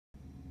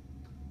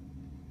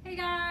Hey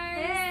guys!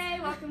 Hey,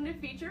 welcome to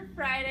Feature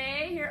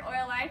Friday here at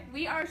Oil Life.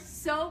 We are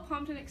so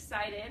pumped and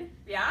excited.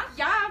 Yeah?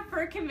 Yeah,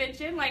 for a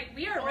convention. Like,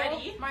 we are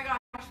ready. Oh my gosh,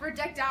 we're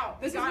decked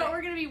out. This is what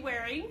we're going to be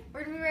wearing.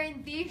 We're going to be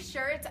wearing these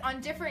shirts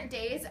on different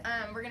days.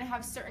 We're going to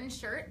have certain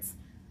shirts.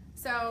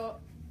 So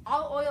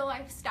all Oil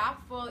Life staff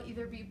will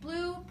either be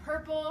blue,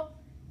 purple,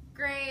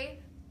 gray,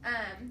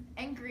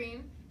 and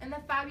green. And the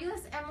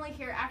fabulous Emily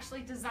here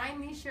actually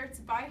designed these shirts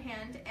by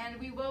hand, and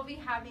we will be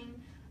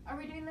having, are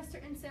we doing the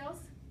certain sales?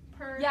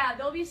 Yeah,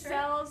 there'll be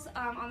sales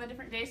on the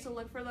different days, so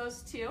look for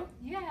those too.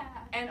 Yeah.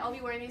 And I'll be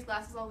wearing these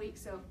glasses all week,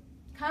 so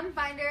come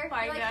find her.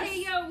 Find us.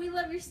 Hey, yo, we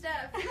love your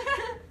stuff.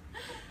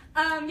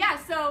 Yeah,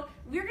 so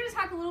we're going to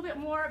talk a little bit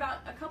more about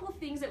a couple of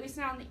things that we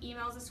sent out in the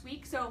emails this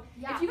week. So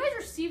if you guys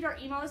received our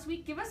email this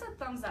week, give us a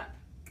thumbs up.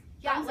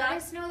 Yeah, let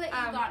us know that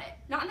you got it.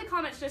 Not in the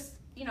comments, just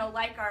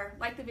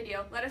like the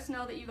video. Let us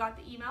know that you got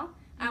the email.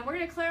 We're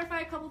going to clarify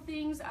a couple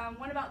things.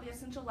 One about the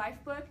Essential Life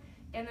book,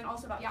 and then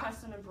also about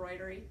custom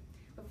embroidery.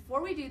 But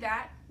before we do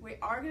that, we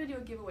are going to do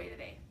a giveaway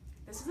today.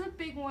 This is a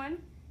big one,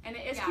 and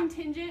it is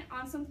contingent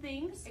on some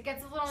things. It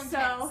gets a little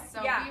intense,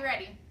 so be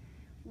ready.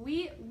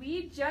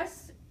 We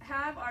just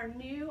have our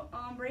new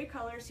ombre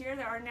colors here.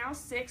 There are now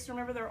 6.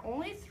 Remember, there were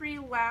only 3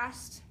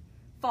 last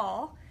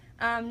fall.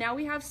 Now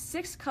we have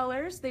 6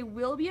 colors. They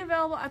will be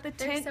available at the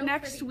tent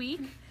next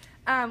week.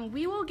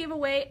 We will give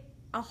away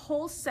a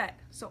whole set.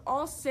 So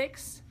all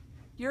 6,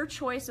 your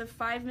choice of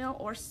 5mm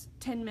or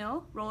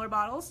 10mm roller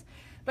bottles.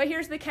 But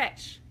here's the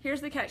catch.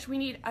 We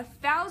need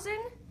 1,000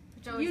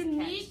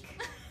 unique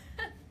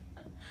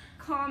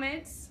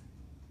comments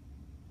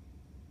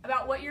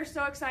about what you're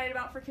so excited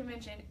about for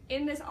convention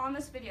on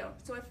this video.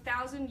 So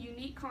 1,000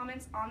 unique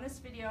comments on this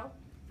video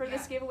for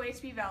this giveaway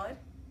to be valid.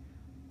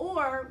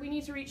 Or we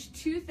need to reach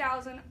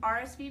 2,000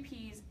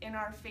 RSVPs in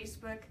our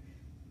Facebook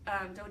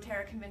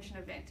doTERRA convention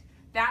event.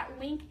 That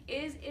link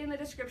is in the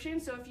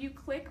description, so if you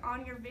click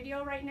on your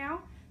video right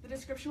now, the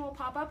description will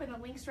pop up and the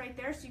link's right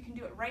there, so you can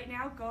do it right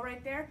now. Go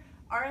right there,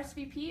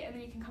 RSVP, and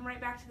then you can come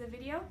right back to the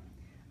video.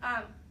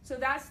 So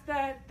that's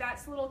the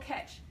little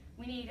catch.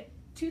 We need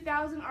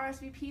 2,000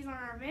 RSVPs on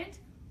our event,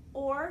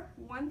 or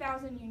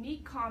 1,000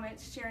 unique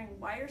comments sharing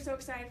why you're so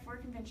excited for a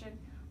convention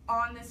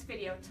on this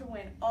video to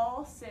win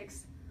all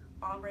 6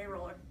 ombre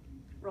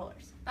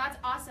rollers. That's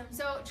awesome.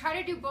 So try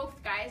to do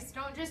both, guys.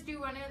 Don't just do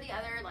one or the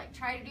other. Like,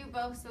 try to do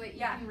both so that you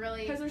can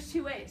really. Because there's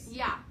 2 ways.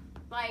 Yeah.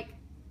 Like,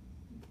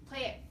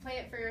 play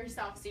it for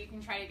yourself so you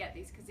can try to get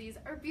these, because these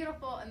are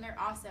beautiful and they're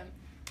awesome.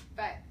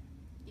 But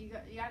you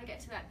got to get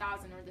to that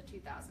 1,000 or the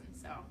 2,000.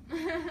 So.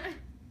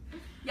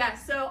 Yeah.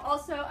 So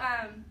also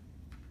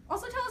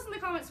tell us in the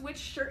comments which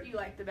shirt you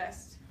like the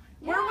best.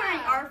 We're wearing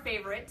our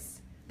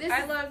favorites.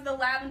 I love the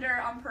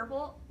lavender on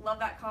purple. Love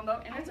that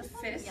combo, and it's a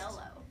fist.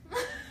 Yellow.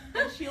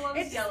 And she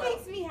loves yellow. It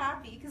just makes me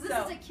happy because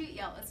this is a cute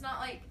yellow. It's not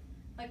like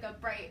a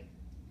bright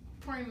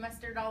pouring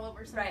mustard all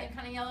over something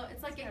kind of yellow.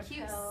 It's like a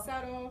cute,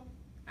 subtle.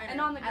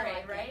 And on the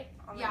gray, right?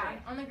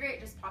 On the gray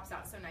it just pops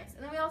out so nice.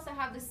 And then we also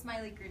have this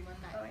smiley green one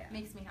that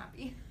makes me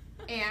happy.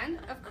 And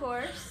of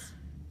course,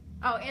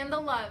 and the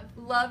love.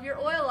 Love your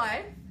Oil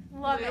Life.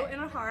 Love blue it. in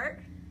a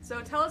heart.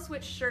 So tell us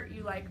which shirt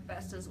you like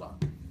best as well.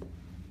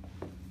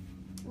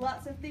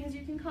 Lots of things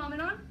you can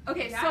comment on.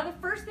 Okay, so the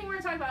first thing we're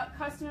going to talk about,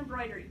 custom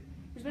embroidery.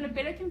 There's been a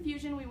bit of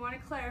confusion. We want to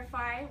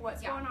clarify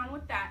what's going on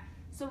with that.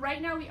 So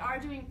right now we are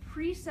doing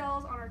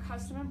pre-sales on our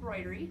custom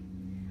embroidery.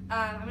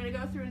 I'm going to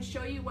go through and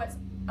show you what's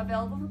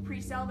available for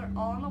pre-sale. They're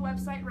all on the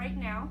website right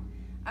now.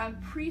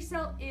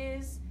 Pre-sale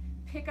is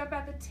pick up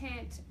at the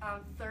tent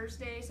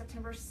Thursday,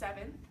 September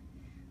 7th.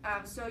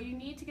 So you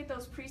need to get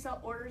those pre-sale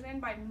orders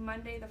in by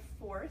Monday the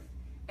 4th,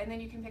 and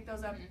then you can pick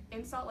those up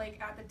in Salt Lake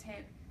at the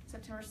tent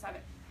September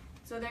 7th.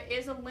 So there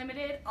is a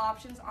limited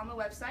options on the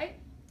website.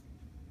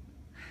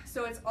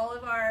 So it's all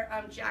of our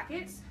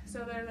jackets.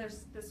 So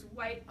there's this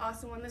white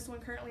awesome one. This one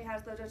currently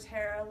has the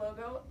doTERRA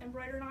logo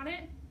embroidered on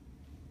it.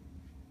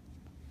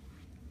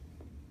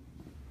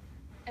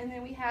 And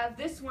then we have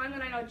this one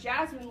that I know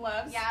Jasmine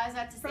loves. Yeah, I was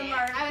about to say from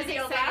our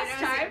video last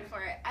time.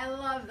 For it. I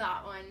love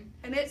that one.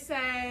 And it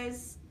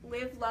says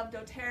Live Love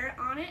doTERRA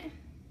on it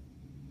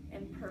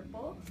in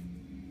purple.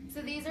 So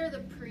these are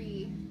the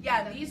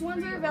these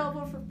ones are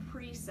available for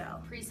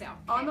pre-sale. Pre-sale.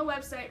 On the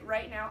website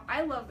right now.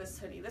 I love this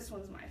hoodie. This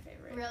one's my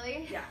favorite.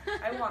 Really? Yeah.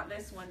 I want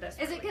this one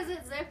desperately. Is it because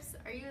it zips?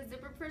 Are you a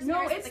zipper person?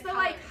 No, it's the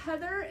like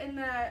heather and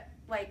the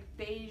like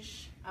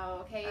beige.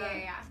 Oh,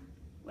 okay. Yeah.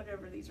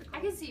 Whatever these are called.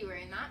 I can see you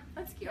wearing that.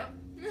 That's cute.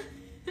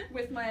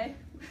 With my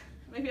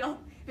maybe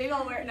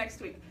I'll wear it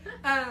next week.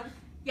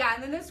 Yeah,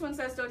 and then this one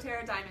says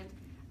doTERRA Diamond.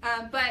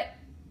 But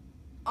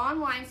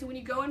online, so when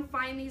you go and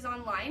find these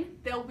online,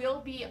 there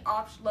will be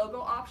logo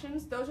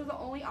options. Those are the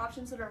only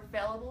options that are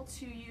available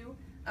to you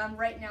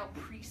right now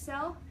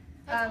pre-sale.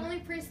 That's only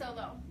pre-sale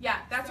though. Yeah,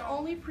 that's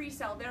only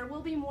pre-sale. There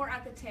will be more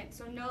at the tent,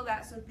 so know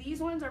that. So these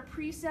ones are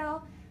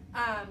pre-sale,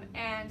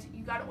 and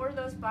you got to order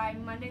those by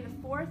Monday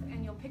the 4th,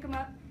 and you'll pick them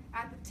up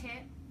at the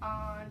tent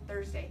on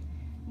Thursday.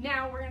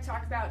 Now we're going to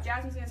talk about,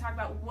 Jasmine's going to talk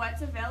about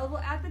what's available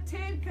at the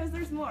tent, because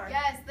there's more.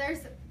 Yes,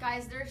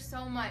 there's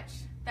so much.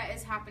 that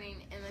is happening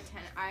in the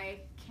tent. I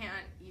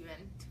can't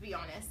even, to be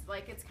honest.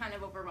 Like, it's kind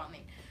of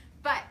overwhelming.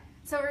 But,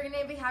 so we're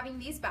going to be having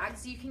these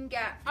bags. You can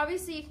get,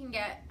 obviously you can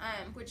get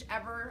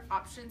whichever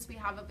options we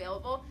have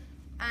available.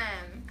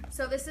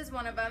 So this is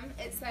one of them.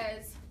 It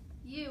says,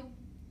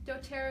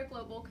 doTERRA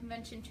Global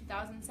Convention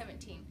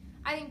 2017.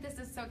 I think this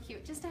is so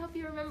cute, just to help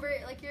you remember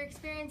like your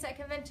experience at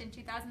convention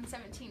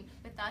 2017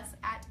 with us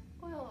at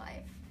Oil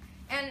Life.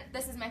 And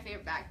this is my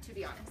favorite bag, to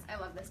be honest. I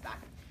love this bag.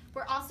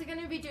 We're also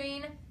going to be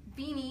doing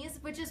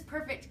beanies, which is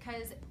perfect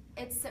because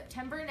it's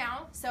September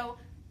now, so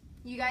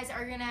you guys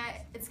are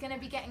it's gonna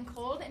be getting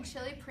cold and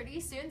chilly pretty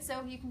soon,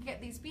 so you can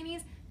get these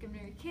beanies, give them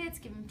to your kids,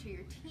 give them to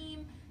your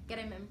team, get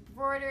them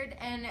embroidered,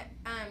 and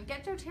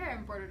get doTERRA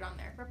embroidered on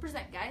there.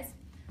 Represent, guys.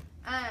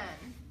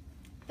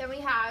 Then we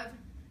have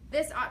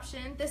this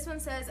option. This one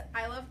says,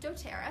 I love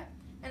doTERRA,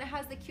 and it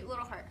has the cute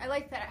little heart. I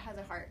like that it has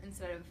a heart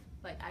instead of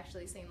like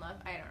actually saying love.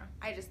 I don't know.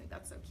 I just think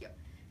that's so cute.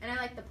 And I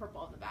like the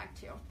purple of the bag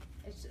too.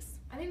 It's just,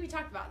 I think we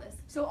talked about this.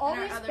 So all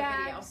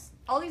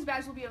these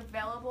bags will be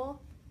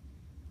available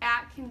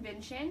at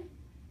convention,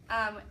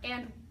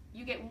 and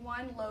you get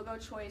one logo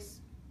choice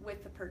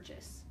with the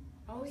purchase.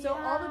 Oh, so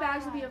all the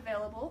bags will be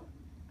available.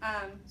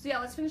 So yeah,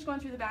 let's finish going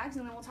through the bags,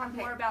 and then we'll talk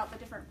more about the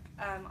different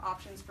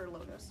options for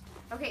logos.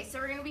 Okay, so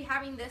we're going to be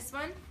having this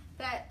one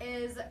that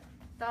is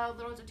the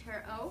little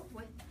doTERRA O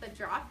with the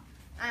drop.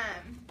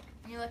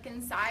 When you look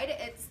inside,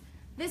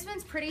 this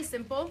one's pretty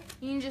simple.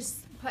 You can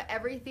just put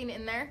everything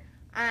in there.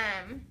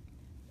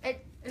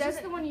 Is this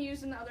the one you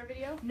used in the other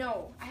video?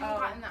 No, I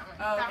haven't gotten that one.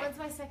 Oh, okay. That one's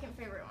my second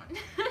favorite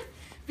one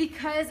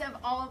because of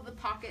all of the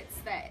pockets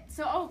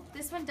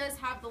this one does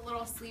have the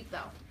little sleeve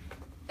though.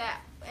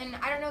 And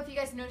I don't know if you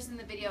guys noticed in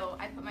the video,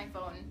 I put my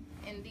phone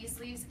in these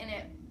sleeves and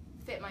it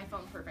fit my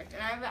phone perfect.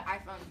 And I have an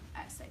iPhone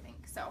S, I think.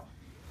 So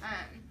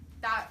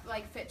that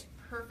like fit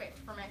perfect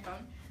for my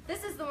phone.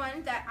 This is the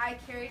one that I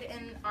carried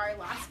in our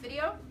last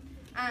video.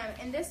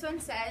 And this one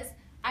says,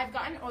 I've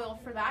gotten oil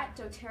for that,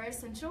 doTERRA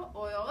Essential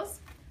Oils.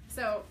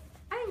 So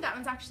I think that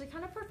one's actually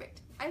kind of perfect.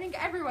 I think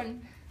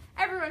everyone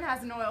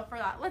has an oil for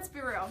that. Let's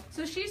be real.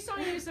 So she's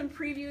showing you some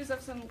previews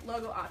of some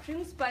logo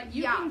options, but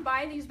you can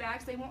buy these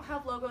bags. They won't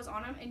have logos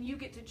on them, and you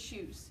get to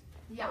choose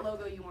what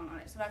logo you want on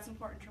it. So that's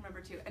important to remember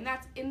too. And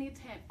that's in the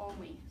tent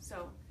only.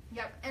 So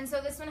yep. And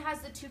so this one has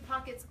the 2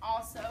 pockets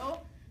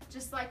also,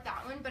 just like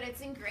that one, but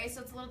it's in gray,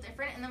 so it's a little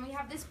different. And then we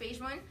have this beige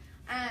one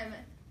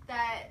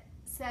that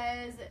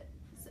says,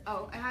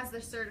 it has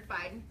the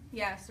certified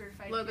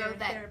logo, grade,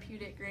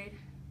 therapeutic grade.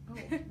 Oh,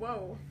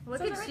 whoa.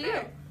 Look at you.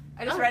 There.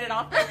 I just read it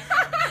off.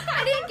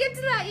 I didn't get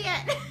to that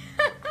yet.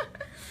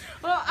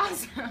 Well,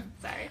 awesome.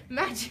 Sorry.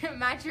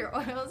 Match your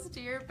oils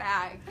to your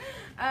bag.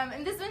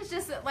 And this one's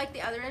just like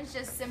the other one's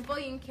just simple.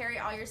 You can carry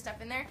all your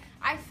stuff in there.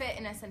 I fit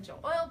an essential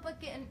oil book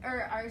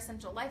or our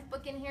essential life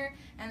book in here,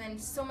 and then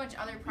so much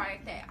other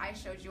product that I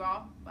showed you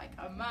all, like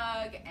a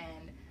mug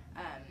and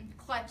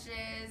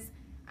clutches.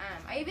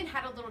 I even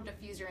had a little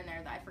diffuser in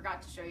there that I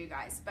forgot to show you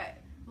guys, but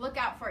look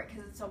out for it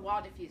because it's a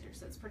wall diffuser,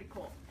 so it's pretty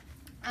cool.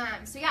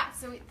 So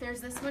there's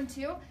this one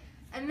too.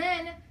 And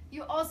then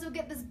you also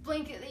get this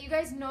blanket that you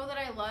guys know that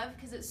I love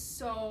because it's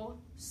so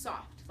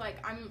soft. Like,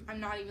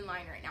 I'm not even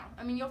lying right now.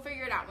 I mean, you'll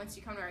figure it out once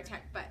you come to our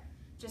tent, but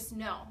just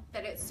know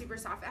that it's super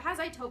soft. It has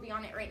Itobi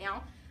on it right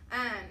now.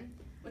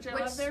 Which I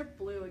love their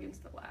blue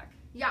against the black.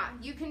 Yeah,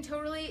 you can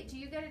totally, do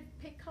you get to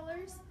pick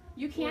colors?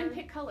 You can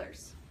pick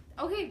colors.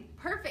 Okay,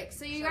 perfect.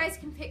 So you guys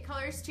can pick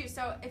colors too.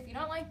 So if you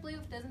don't like blue,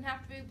 it doesn't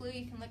have to be blue.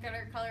 You can look at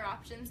our color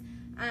options.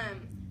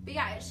 But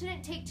yeah, it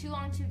shouldn't take too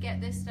long to get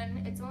this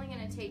done. It's only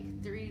going to take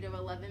 3 to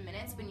 11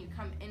 minutes when you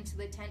come into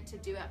the tent to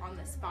do it on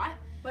the spot.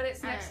 But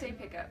it's next day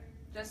pickup.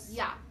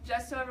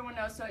 Just so everyone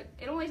knows. So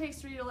it only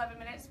takes 3 to 11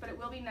 minutes, but it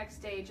will be next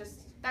day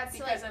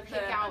because of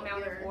the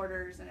amount of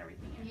orders and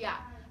everything. Yeah.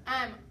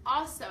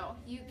 Also,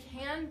 you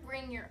can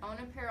bring your own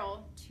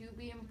apparel to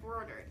be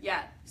embroidered.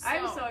 Yeah,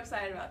 I'm so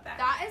excited about that.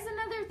 That is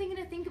another thing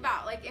to think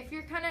about. Like, if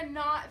you're kind of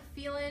not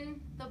feeling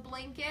the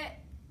blanket,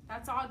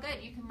 that's all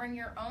good. You can bring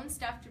your own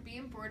stuff to be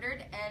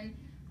embroidered and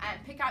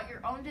pick out your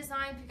own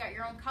design, pick out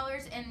your own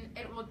colors, and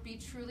it will be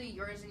truly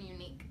yours and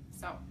unique.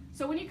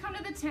 So when you come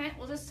to the tent,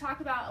 we'll just talk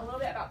about a little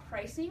bit about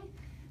pricing.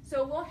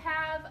 So we'll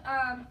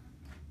have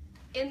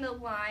in the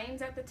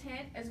lines at the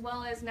tent, as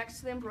well as next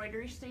to the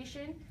embroidery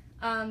station,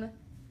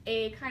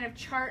 a kind of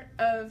chart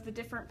of the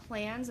different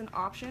plans and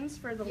options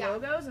for the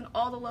logos, and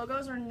all the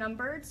logos are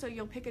numbered, so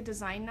you'll pick a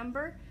design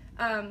number.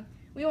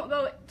 We won't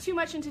go too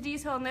much into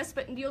detail on this,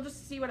 but you'll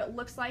just see what it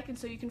looks like, and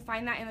so you can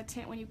find that in the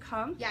tent when you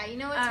come. Yeah, you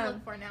know what to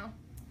look for now.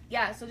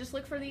 Yeah, so just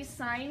look for these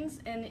signs,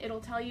 and it'll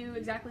tell you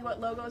exactly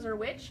what logos are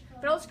which.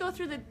 But I'll just go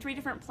through the 3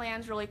 different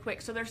plans really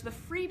quick. So there's the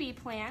freebie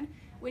plan,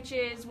 which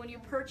is when you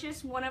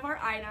purchase one of our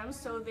items,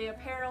 so the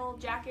apparel,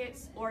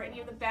 jackets, or any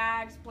of the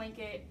bags,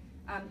 blanket,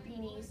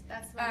 beanies.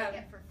 That's what I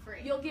get for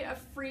free. You'll get a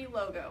free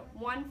logo,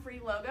 one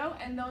free logo,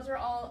 and those are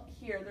all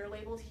here. They're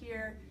labeled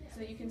here so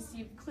that you can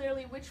see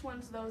clearly which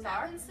ones those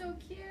are. That one's so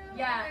cute.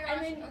 Yeah, oh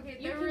my gosh. Okay,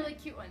 they're really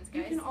cute ones,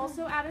 guys. You can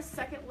also add a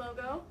second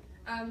logo.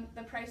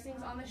 The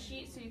pricing's on the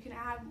sheet, so you can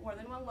add more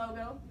than one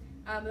logo.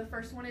 The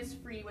first one is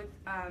free with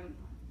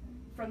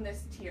from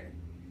this tier.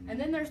 And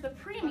then there's the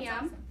premium.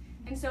 That's awesome.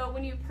 And so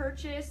when you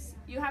purchase,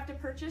 you have to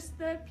purchase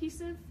the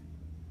piece of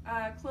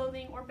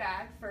clothing or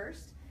bag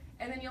first,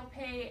 and then you'll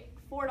pay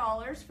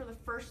 $4 for the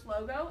first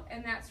logo,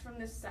 and that's from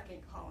this second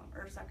column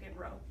or second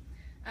row.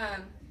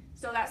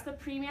 So that's the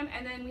premium,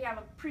 and then we have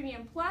a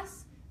premium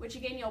plus, which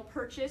again you'll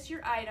purchase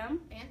your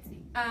item. Fancy.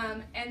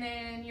 And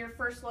then your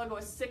first logo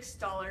is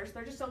 $6.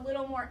 They're just a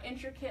little more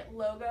intricate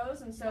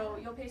logos, and so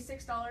you'll pay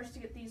 $6 to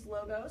get these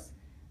logos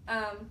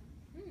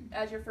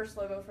as your first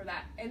logo for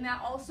that. And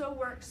that also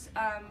works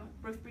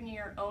with bringing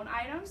your own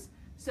items.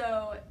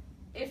 So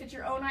if it's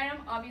your own item,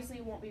 obviously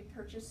it won't be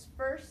purchased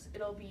first.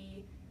 It'll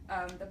be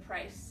the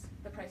price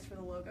for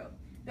the logo.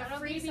 The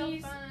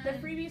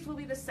freebies will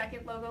be the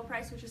second logo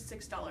price, which is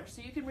 $6.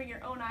 So you can bring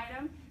your own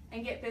item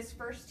and get this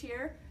first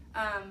tier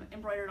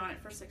embroidered on it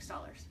for $6.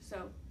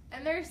 So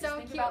and they're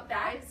so cute,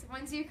 guys.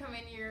 Once you come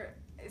in,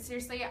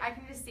 seriously, I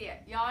can just see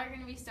it. Y'all are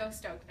gonna be so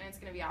stoked, and it's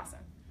gonna be awesome.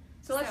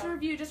 So let's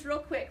review just real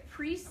quick.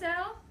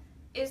 Pre-sale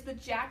is the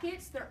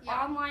jackets. They're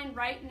online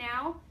right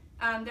now.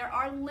 There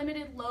are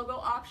limited logo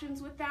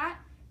options with that,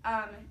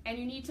 and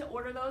you need to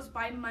order those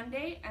by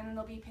Monday, and then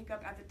they'll be picked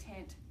up at the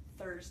tent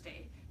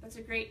Thursday. That's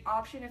a great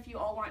option if you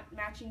all want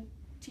matching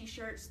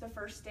t-shirts the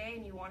first day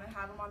and you want to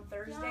have them on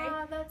Thursday.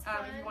 Yeah, that's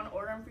fun. If you want to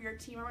order them for your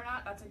team or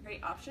whatnot, that's a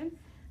great option.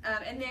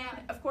 And then,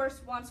 of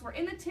course, once we're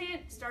in the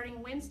tent,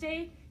 starting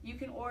Wednesday, you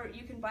can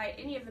buy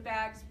any of the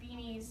bags,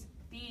 beanies,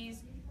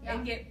 these,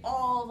 and get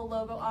all the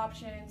logo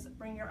options,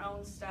 bring your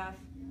own stuff,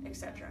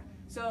 etc.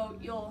 So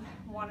you'll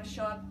want to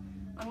show up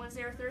on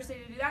Wednesday or Thursday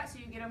to do that, so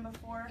you get them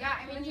before. Yeah,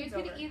 I mean, you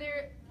could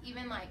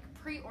even like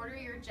pre-order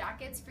your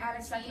jackets for your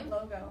team, second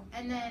logo,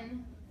 and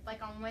then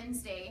like on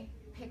Wednesday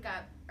pick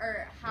up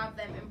or have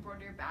them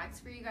embroider bags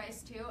for you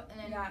guys too,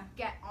 and then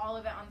get all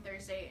of it on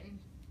Thursday and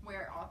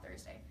wear it all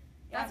Thursday.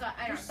 Yeah.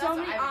 There's so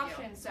many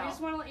options. So I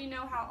just want to let you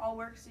know how it all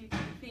works, so you can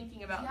be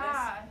thinking about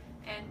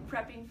this and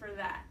prepping for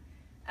that.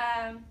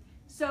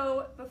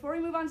 So before we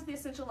move on to the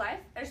Essential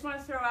Life, I just want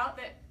to throw out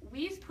that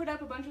we've put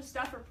up a bunch of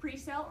stuff for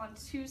pre-sale on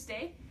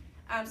Tuesday.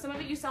 Some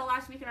of it you saw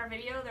last week in our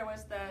video. There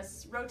was the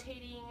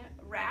rotating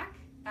rack,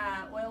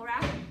 oil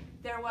rack.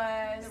 There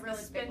was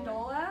the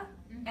spindola,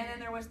 and then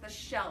there was the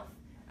shelf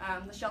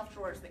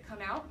drawers that come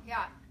out.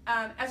 Yeah.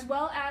 As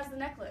well as the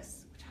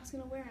necklace, which I was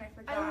going to wear and I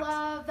forgot. I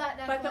love that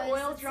necklace. But the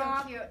oil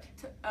drop, so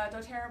cute.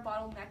 doTERRA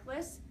bottle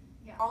necklace,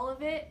 all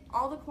of it,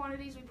 all the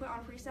quantities we put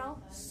on pre-sale,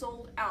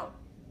 sold out.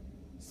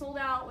 Sold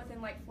out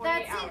within like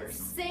 48 hours. That's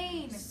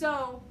insane.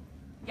 So,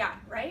 yeah,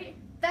 right?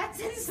 That's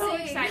insane. So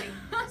exciting.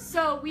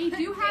 So we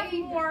do have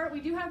more.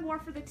 We do have more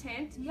for the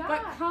tent. Yeah.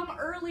 But come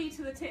early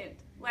to the tent.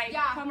 Like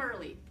come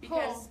early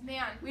because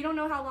we don't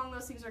know how long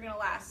those things are gonna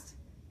last,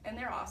 and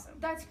they're awesome.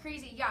 That's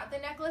crazy. Yeah, the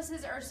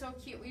necklaces are so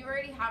cute. We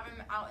already have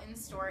them out in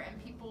store,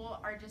 and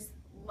people are just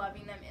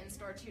loving them in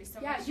store too. So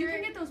you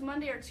can get those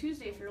Monday or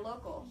Tuesday if you're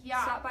local.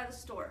 Yeah. Stop by the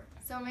store.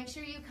 So make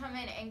sure you come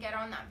in and get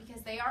on that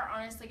because they are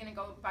honestly going to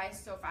go by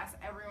so fast.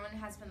 Everyone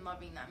has been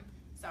loving them.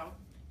 So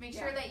make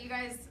sure that you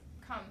guys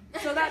come.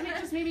 So that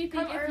just made me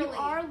think if you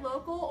are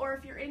local or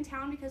if you're in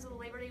town because of the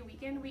Labor Day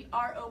weekend, we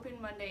are open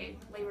Monday,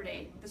 Labor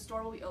Day. The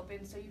store will be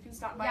open, so you can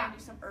stop by and do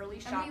some early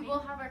shopping. And we will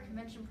have our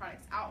convention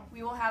products out.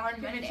 We will have our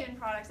convention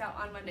products out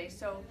on Monday,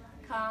 so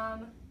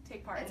come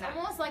take part in that. It's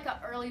almost like an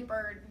early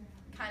bird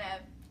kind of.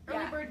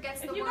 Early bird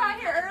gets the worm. If you got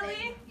here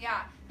early,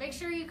 make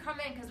sure you come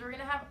in because we're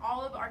gonna have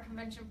all of our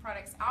convention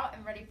products out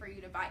and ready for you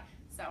to buy.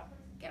 So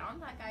get on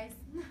that, guys.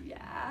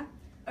 Yeah.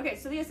 Okay,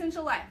 so the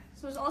Essential Life.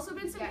 So there's also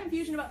been some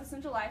confusion about the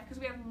Essential Life because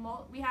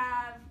we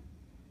have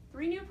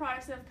 3 new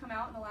products that have come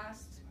out in the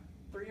last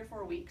 3 or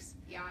 4 weeks.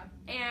 Yeah.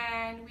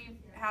 And we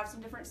have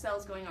some different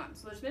sales going on.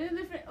 So there's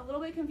been a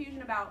little bit of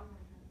confusion about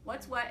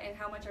what's what and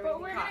how much everything costs.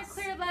 But we're going to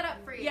clear that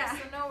up for you,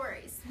 so no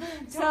worries.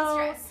 Don't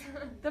stress.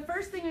 The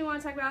first thing we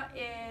want to talk about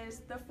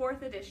is the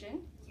 4th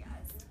edition. Yes.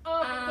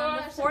 Oh my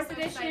gosh, the 4th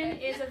edition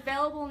is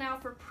available now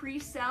for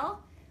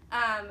pre-sale.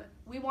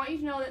 We want you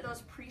to know that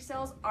those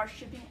pre-sales are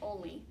shipping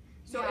only.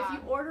 So if you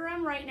order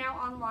them right now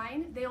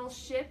online, they'll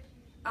ship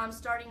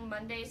starting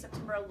Monday,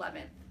 September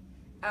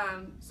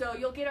 11th. So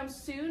you'll get them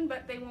soon,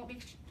 but they won't be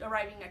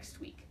arriving next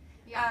week.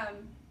 Yeah.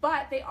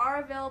 But they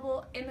are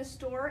available in the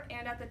store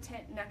and at the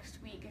tent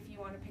next week if you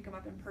want to pick them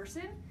up in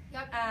person.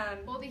 Yep.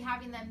 We'll be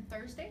having them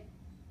Thursday?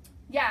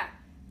 Yeah.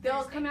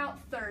 They'll come out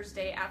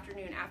Thursday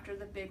afternoon after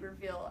the big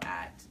reveal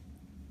at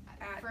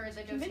for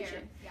the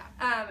convention.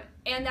 Yeah.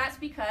 And that's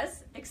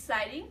because,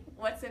 exciting,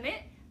 what's in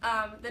it?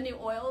 The new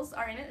oils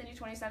are in it, the new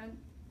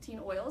 2017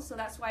 oils, so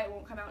that's why it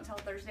won't come out until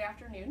Thursday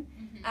afternoon.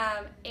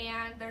 Mm-hmm.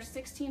 And there's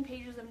 16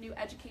 pages of new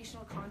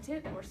educational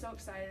content that we're so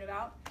excited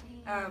about.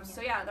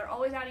 So yeah, they're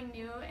always adding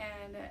new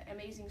and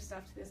amazing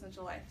stuff to the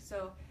Essential Life.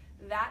 So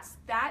that's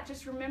that.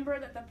 Just remember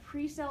that the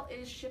pre-sale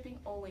is shipping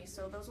only,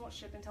 so those won't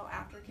ship until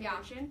after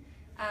convention.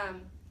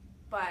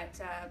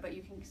 But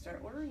you can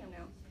start ordering them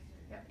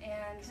now. Yep.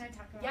 And can I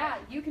talk about yeah,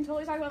 it? you can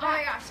totally talk about Oh that.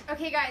 my gosh.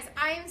 Okay, guys,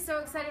 I am so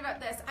excited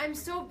about this. I'm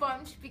so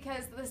bummed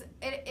because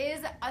it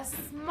is a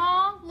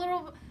small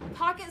little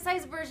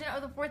pocket-sized version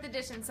of the 4th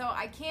edition. So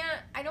I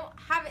don't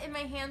have it in my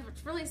hands,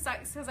 which really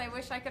sucks because I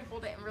wish I could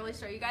hold it and really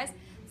show you guys.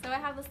 So I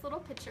have this little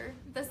picture.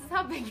 This is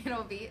how big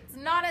it'll be. It's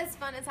not as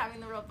fun as having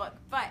the real book,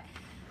 but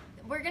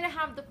we're gonna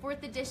have the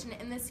 4th edition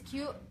in this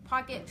cute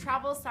pocket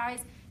travel size.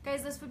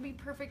 Guys, this would be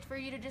perfect for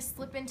you to just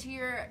slip into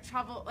your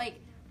travel, like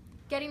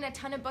getting a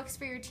ton of books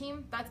for your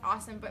team. That's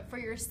awesome. But for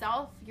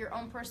yourself, your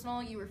own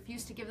personal, you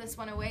refuse to give this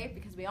one away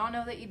because we all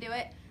know that you do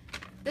it.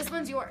 This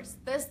one's yours.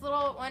 This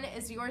little one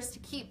is yours to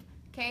keep.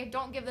 Okay,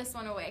 don't give this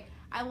one away.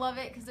 I love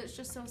it because it's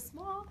just so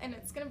small and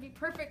it's gonna be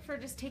perfect for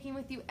just taking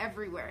with you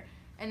everywhere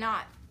and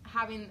not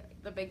having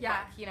the big book,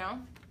 you know?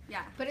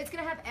 Yeah. But it's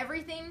gonna have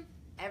everything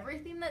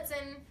that's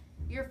in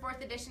your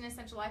 4th edition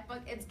Essential Life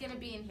book. It's gonna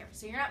be in here,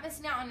 so you're not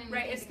missing out on anything.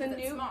 Right, it's the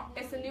new, small.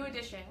 it's the new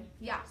edition.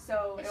 Yeah.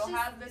 So it'll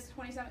have this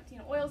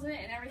 2017 oils in it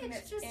and everything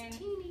It's that's just in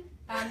teeny.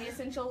 The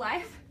Essential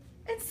Life.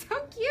 It's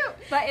so cute.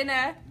 But in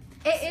a,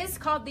 it is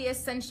called the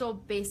Essential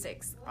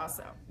Basics,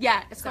 also.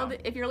 yeah, it's called.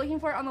 If you're looking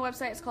for it on the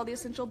website, it's called the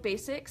Essential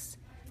Basics.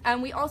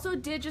 We also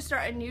did just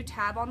start a new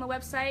tab on the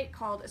website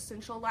called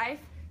Essential Life.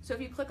 So if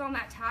you click on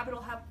that tab,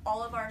 it'll have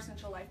all of our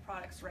Essential Life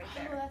products right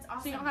there. Oh, that's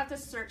awesome. So you don't have to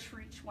search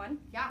for each one.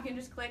 Yeah. You can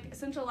just click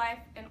Essential Life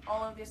and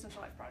all of the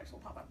Essential Life products will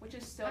pop up, which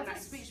is so nice.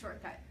 That's a sweet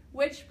shortcut.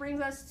 Which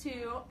brings us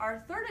to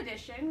our 3rd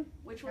edition,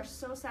 which we're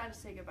so sad to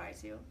say goodbye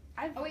to.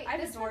 I've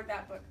adored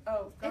that book.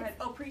 Oh, go ahead.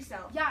 Oh,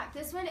 pre-sale. Yeah,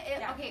 this one,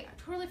 okay,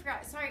 I totally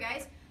forgot. Sorry,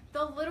 guys.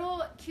 The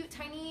little cute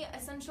tiny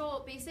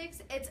Essential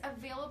Basics, it's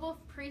available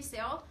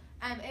pre-sale.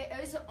 It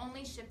is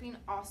only shipping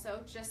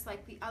also, just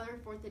like the other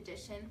 4th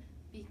edition,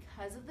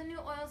 because of the new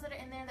oils that are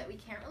in there that we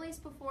can't release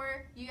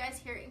before you guys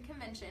hear it in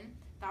convention.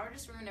 That would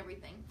just ruin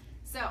everything.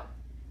 So,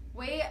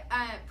 wait,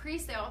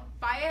 pre-sale,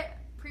 buy it,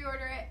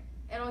 pre-order it.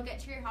 It'll get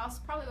to your house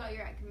probably while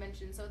you're at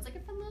convention. So it's like a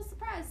fun little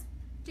surprise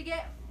to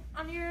get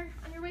on your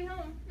way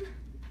home.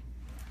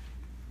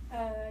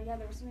 Yeah,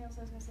 there was something else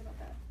I was going to say about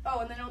that.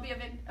 Oh, and then it'll be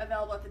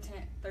available at the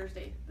tent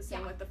Thursday, the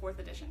same with the 4th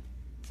edition.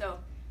 So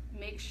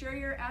make sure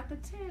you're at the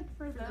tent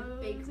for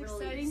those big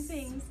exciting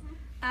things.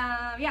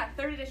 Yeah,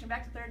 3rd edition,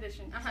 back to 3rd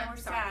edition. So we're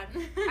sad.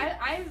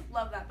 I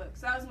love that book.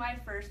 So that was my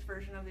first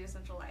version of the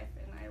Essential Life,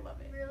 and I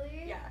love it.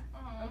 Really? Yeah.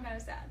 Aww. I'm kind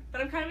of sad.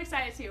 But I'm kind of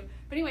excited too.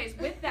 But anyways,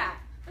 with that,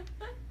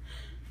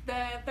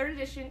 the 3rd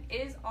edition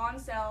is on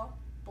sale.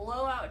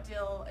 Blowout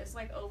deal. It's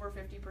like over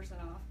 50%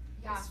 off.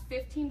 Yeah. It's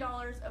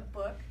 $15 a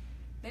book.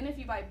 Then if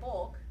you buy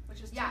bulk,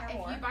 which is 10 or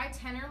more. If you buy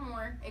 10 or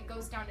more, it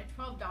goes down to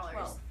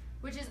 $12.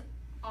 Which is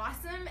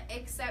awesome,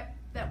 except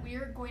that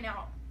we're going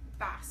out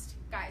fast,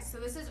 guys. So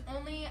this is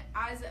only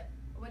as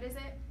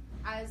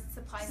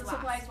supplies last.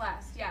 Supplies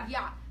last, yeah.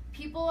 Yeah.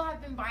 People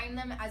have been buying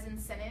them as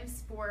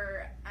incentives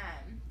for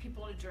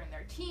people to join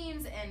their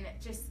teams and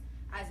just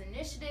as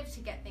initiative to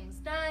get things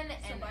done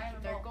and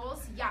their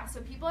goals. Yeah, so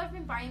people have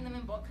been buying them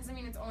in bulk because, I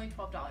mean, it's only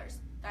 $12.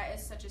 That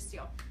is such a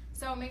steal.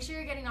 So make sure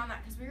you're getting on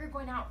that because we are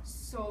going out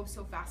so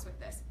fast with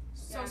this.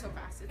 So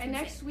fast. It's and insane.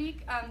 next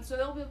week,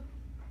 so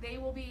they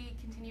will be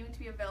continuing to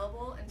be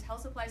available until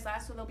supplies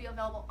last, so they'll be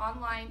available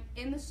online,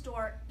 in the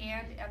store,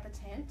 and at the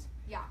tent.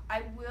 Yeah.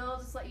 I will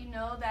just let you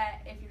know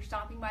that if you're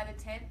stopping by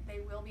the tent, they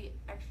will be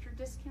extra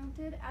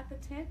discounted at the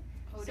tent.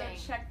 Oh, so dang.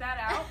 check that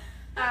out.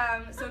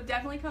 So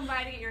definitely come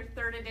by to get your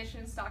 3rd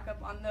edition, stock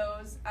up on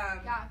those.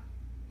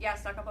 Yeah,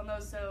 stock up on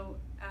those. So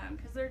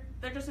because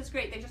they're just as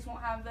great. They just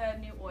won't have the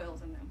new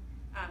oils in them.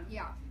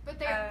 But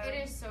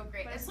it is so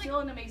great. But it's like still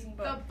an amazing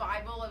book. The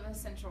Bible of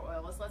essential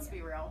oils. Let's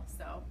be real.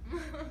 So.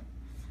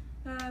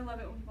 I love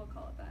it when people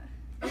call it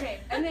that. Okay,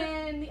 and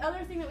then the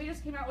other thing that we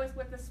just came out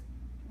with this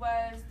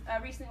was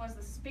recently was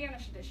the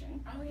Spanish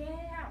edition. Oh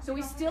yeah. So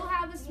we still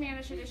have the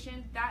Spanish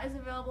edition. That is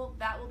available.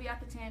 That will be at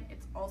the tent.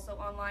 It's also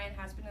online.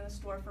 Has been in the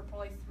store for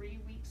probably 3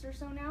 weeks or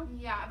so now.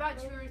 Yeah, about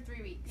 2 or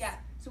 3 weeks. Yeah.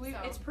 So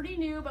it's pretty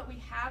new, but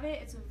we have it.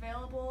 It's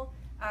available.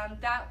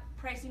 That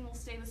pricing will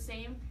stay the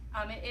same.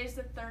 It is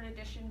the 3rd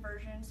edition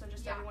version, so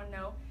just everyone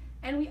know.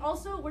 And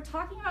we're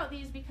talking about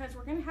these because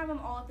we're going to have them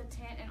all at the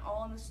tent and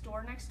all in the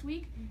store next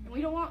week, and we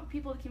don't want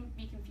people to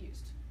be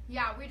confused.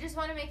 Yeah, we just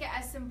want to make it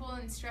as simple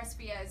and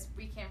stress-free as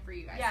we can for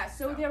you guys. Yeah,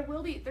 so there's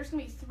going to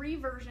be 3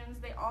 versions.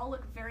 They all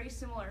look very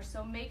similar,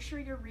 so make sure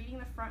you're reading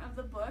the front of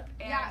the book.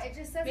 And it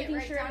just says making it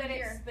right sure down that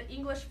here. It's the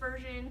English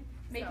version,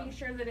 making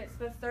sure that it's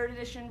the 3rd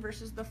edition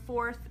versus the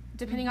 4th,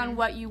 depending on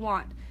what you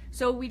want.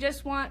 So we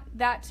just want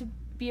that to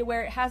be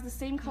aware it has the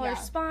same color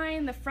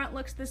spine, the front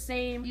looks the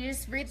same. You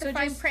just read the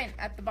fine print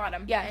at the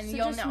bottom. Yeah, and so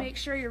you'll just know. make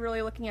sure you're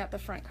really looking at the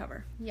front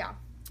cover. Yeah.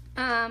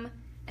 And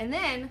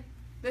then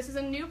this is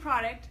a new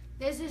product.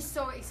 This is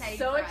so exciting.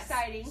 So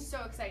exciting.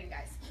 So exciting,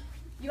 guys.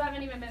 You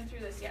haven't even been through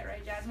this yet,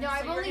 right, Jasmine? No, so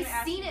I've only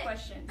seen it.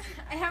 Questions.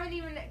 I haven't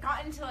even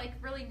gotten to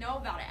really know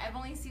about it. I've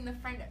only seen the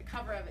front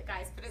cover of it,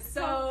 guys. But it's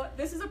so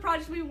this is a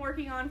project we've been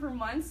working on for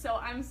months. So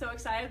I'm so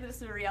excited that this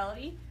is a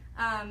reality.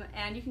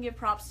 And you can give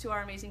props to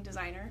our amazing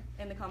designer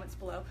in the comments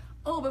below.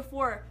 Oh,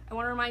 I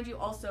want to remind you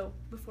also,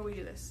 before we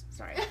do this,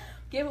 sorry,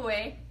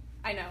 giveaway.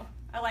 I know,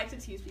 I like to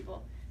tease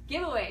people.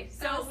 Giveaway.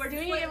 So we're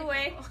doing a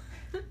giveaway.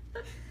 Cool.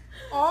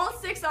 All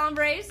 6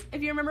 ombres.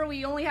 If you remember,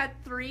 we only had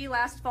 3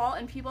 last fall,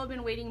 and people have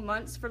been waiting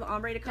months for the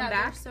ombre to come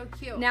back. They're so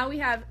cute. Now we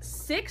have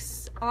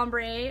 6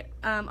 ombre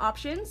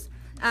options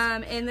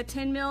in the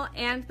 10 mil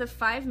and the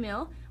 5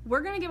 mil.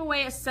 We're gonna give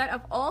away a set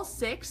of all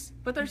 6,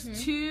 but there's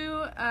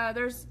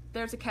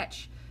there's a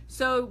catch.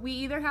 So we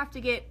either have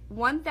to get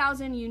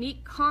 1,000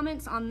 unique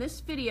comments on this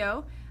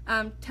video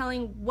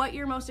telling what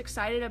you're most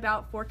excited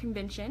about for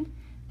convention.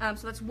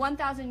 So that's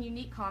 1,000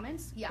 unique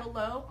comments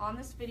below on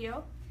this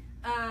video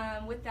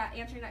with that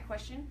answering that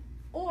question.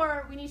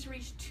 Or we need to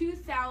reach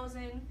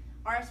 2,000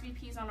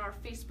 RSVPs on our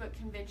Facebook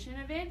convention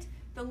event.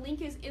 The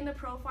link is in the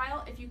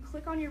profile. If you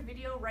click on your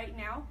video right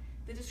now,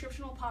 the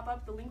description will pop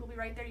up. The link will be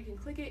right there. You can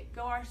click it,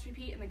 go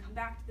RSVP, and then come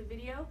back to the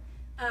video.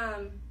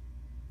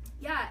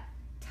 Yeah,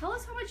 tell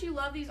us how much you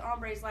love these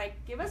ombres. Like,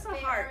 give us a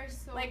heart.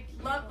 So like,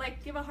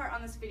 cute. give a heart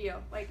on this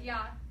video. Like,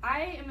 yeah,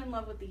 I am in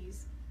love with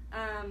these.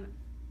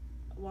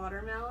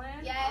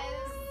 Watermelon. Yes.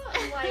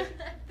 Oh, like,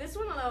 this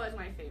one though is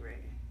my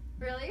favorite.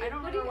 Really? I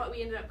don't remember what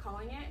we ended up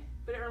calling it,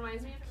 but it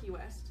reminds me of Key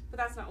West. But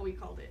that's not what we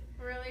called it.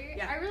 Really?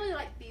 Yeah. I really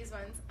like these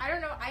ones. I don't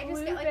know. I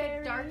just get like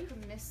a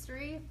dark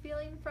mystery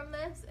feeling from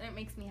this, and it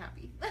makes me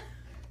happy.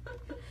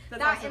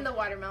 That's Not awesome. in the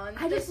watermelon.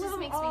 I This just makes love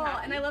me all,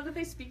 happy. and I love that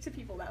they speak to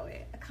people that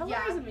way. A color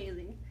is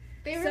amazing.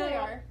 They really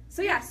are.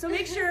 So yeah, so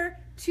make sure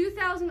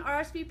 2,000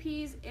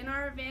 RSVPs in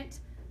our event,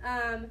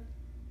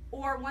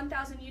 or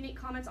 1,000 unique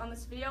comments on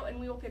this video, and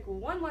we will pick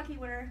one lucky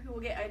winner who will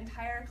get an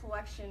entire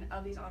collection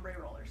of these ombre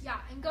rollers. Yeah,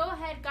 and go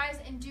ahead, guys,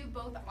 and do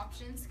both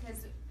options,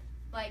 because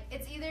like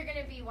it's either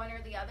gonna be one or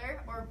the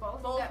other, or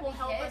both. Both that will we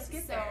help hit. us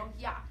get so, there.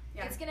 Yeah,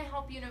 Yeah. it's gonna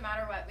help you no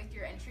matter what with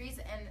your entries,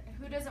 and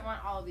who doesn't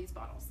want all of these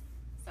bottles?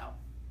 So,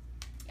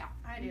 yeah,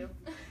 I do.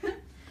 All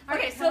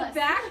Okay, right, so tell us.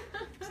 back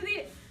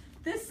to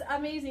this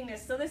amazingness.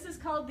 So this is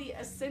called the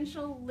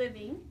Essential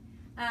Living,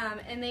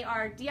 and they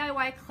are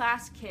DIY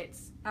class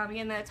kits.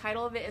 Again, the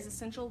title of it is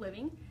Essential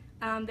Living.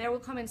 They will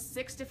come in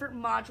 6 different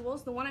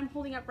modules. The one I'm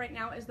holding up right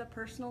now is the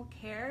Personal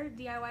Care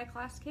DIY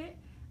class kit.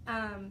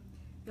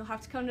 You'll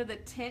have to come to the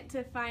tent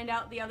to find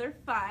out the other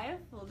 5.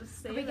 We'll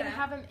just say Are we that. gonna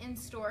have them in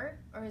store,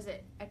 or is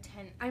it a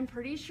tent? I'm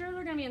pretty sure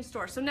they're gonna be in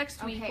store. So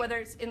next week, Okay. whether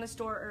it's in the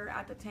store or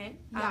at the tent,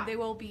 Yeah. they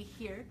will be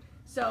here.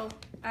 So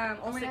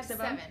all We're gonna 6 have of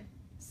them.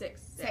 7.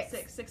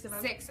 6 of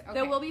them. 6. Okay.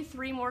 There will be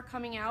 3 more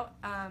coming out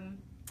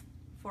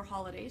for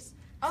holidays.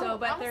 Oh, So,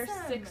 but there's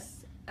awesome.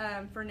 6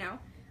 for now.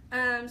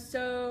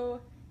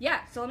 So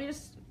yeah. So let me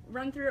just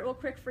run through it real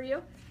quick for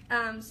you.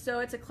 So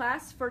it's a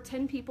class for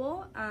 10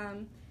 people,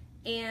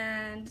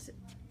 and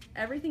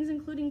everything's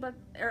included,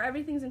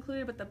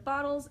 but the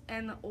bottles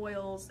and the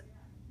oils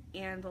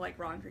and the like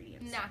raw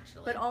ingredients.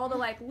 Naturally. But all the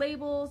like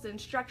labels, the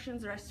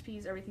instructions, the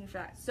recipes, everything for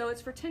that. So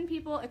it's for 10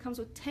 people. It comes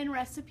with 10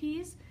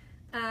 recipes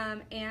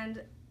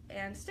and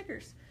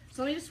stickers.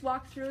 So let me just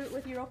walk through it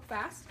with you real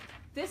fast.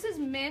 This is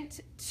meant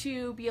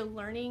to be a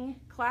learning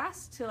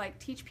class to like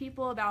teach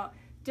people about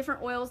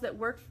different oils that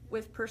work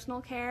with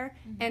personal care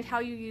and how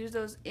you use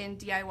those in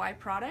DIY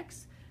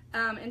products.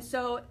 And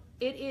so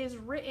it is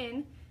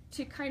written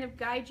to kind of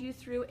guide you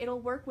through. It'll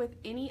work with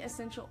any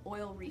essential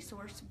oil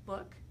resource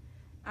book.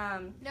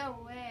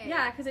 No way.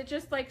 Yeah, because it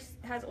just like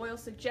has oil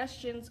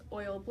suggestions,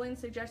 oil blend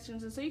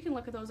suggestions, and so you can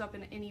look at those up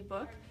in any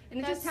book. And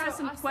it just has so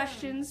some awesome.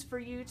 questions for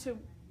you to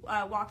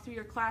walk through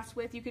your class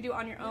with. You could do it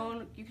on your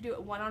own. You could do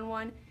it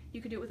one-on-one.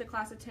 You could do it with a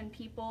class of 10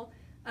 people.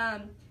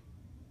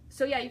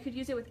 So yeah, you could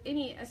use it with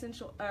any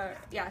essential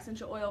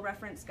oil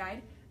reference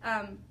guide.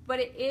 But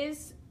it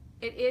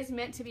is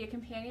meant to be a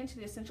companion to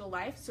the Essential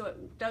Life, so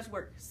it does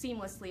work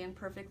seamlessly and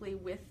perfectly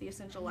with the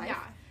Essential Life.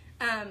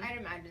 Yeah, I'd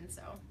imagine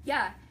so.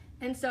 Yeah.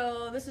 And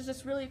so this is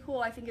just really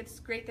cool. I think it's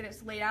great that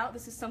it's laid out.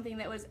 This is something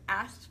that was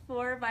asked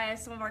for by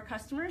some of our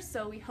customers,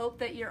 so we hope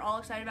that you're all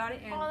excited about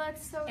it and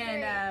That's so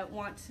great.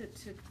 want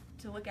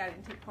to look at it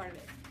and take part of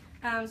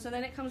it. So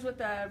then it comes with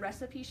a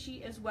recipe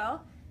sheet as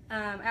well.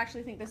 I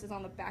actually think this is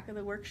on the back of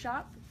the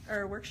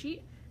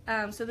worksheet.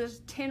 So there's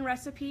 10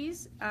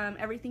 recipes,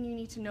 everything you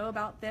need to know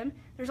about them.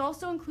 There's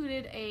also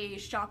included a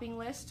shopping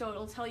list, so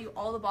it'll tell you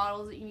all the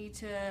bottles that you need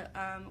to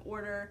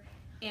order,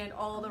 and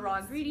all the raw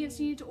ingredients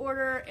you need to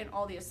order, and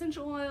all the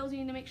essential oils you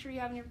need to make sure you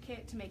have in your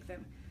kit to make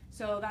them.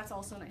 So that's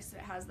also nice that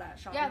it has that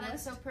shopping list. Yeah,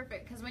 that's so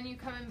perfect, because when you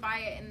come and buy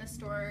it in the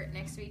store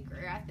next week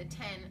or at the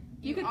 10,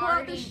 you can pull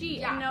out the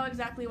sheet and know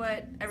exactly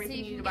what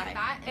everything you need to buy.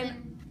 That,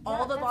 and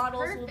all the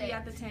bottles will be perfect.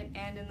 at the tent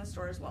and in the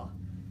store as well.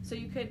 So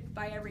you could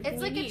buy everything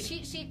It's you like need a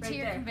cheat sheet right to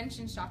your there.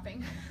 convention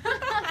shopping.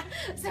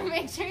 So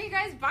make sure you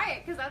guys buy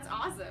it, because that's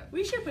awesome.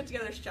 We should put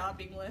together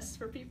shopping lists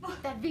for people.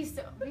 That'd be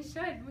so. We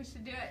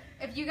should do it.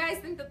 If you guys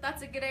think that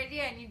that's a good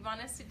idea and you'd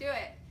want us to do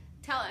it,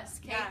 tell us.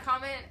 Okay, Yeah.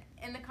 comment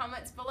in the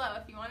comments below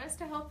if you want us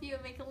to help you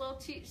make a little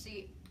cheat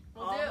sheet.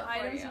 We'll all do it the for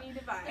items you. you need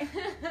to buy.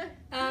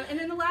 And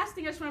then the last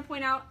thing I just want to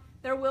point out,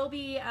 there will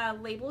be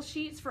label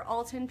sheets for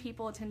all 10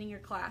 people attending your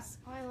class.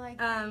 Oh, I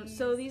like these.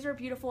 So these are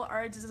beautiful.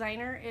 Our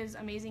designer is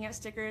amazing at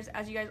stickers,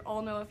 as you guys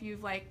all know if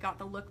you've like got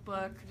the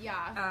lookbook,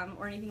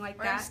 or anything like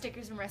or that.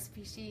 Stickers and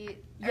recipe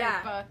sheet.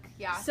 Yeah. Or book.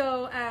 Yeah.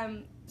 So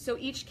so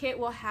each kit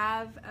will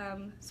have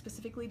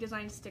specifically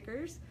designed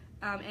stickers,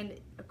 and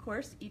of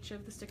course each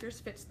of the stickers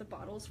fits the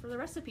bottles for the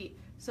recipe.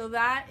 So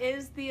that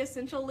is the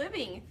Essential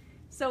Living.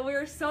 So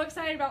we're so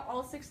excited about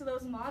all 6 of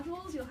those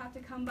modules. You'll have to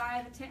come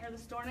by the tent or the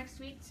store next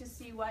week to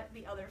see what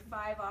the other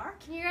 5 are.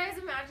 Can you guys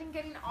imagine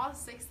getting all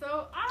 6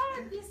 though? Ah,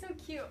 it'd be so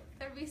cute.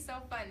 That'd be so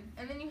fun.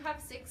 And then you have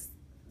six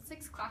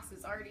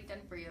classes already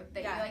done for you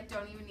that you like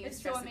don't even need to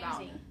stress about. It's so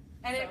amazing.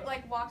 And it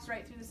like walks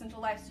right through the Essential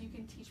Life, so you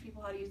can teach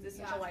people how to use the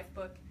Essential Life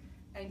book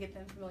and get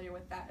them familiar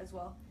with that as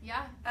well.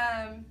 Yeah.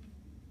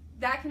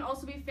 That can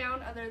also be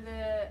found under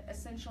the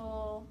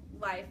Essential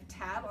Life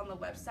tab on the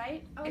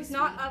website. Oh, it's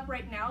not up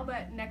right now,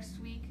 but next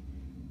week,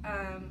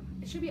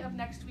 it should be up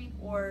next week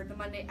or the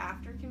Monday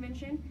after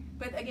convention.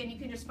 But again, you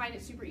can just find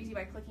it super easy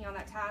by clicking on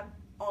that tab.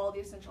 All the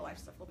Essential Life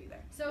stuff will be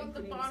there. So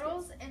the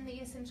bottles and the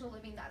Essential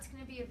Living, that's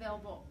going to be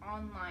available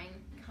online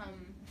come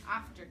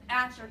after convention,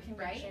 after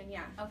convention, right?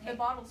 Yeah. Okay. The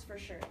bottles for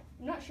sure.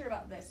 I'm not sure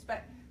about this,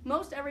 but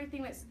most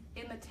everything that's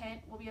in the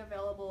tent will be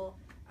available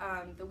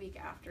the week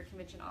after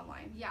convention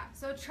online. Yeah,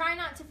 so try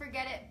not to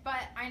forget it, but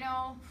I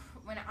know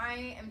when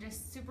I am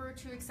just super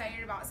too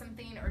excited about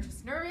something or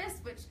just nervous,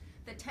 which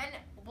the tent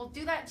will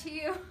do that to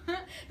you.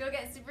 You'll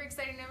get super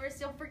excited, nervous,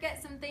 you'll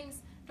forget some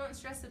things. Don't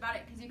stress about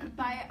it because you can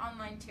buy it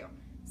online too.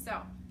 So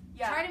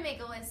try to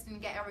make a list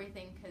and get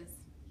everything because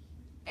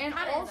and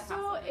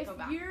also if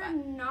you're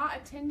not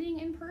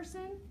attending in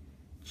person,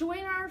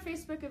 join our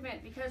Facebook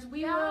event because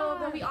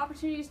there'll be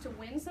opportunities to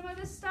win some of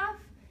this stuff.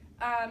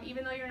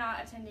 Even though you're not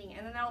attending,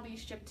 and then that'll be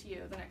shipped to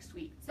you the next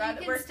week. So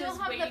you can still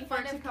have the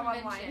fun of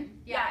convention.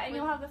 Yeah, and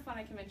you'll have the fun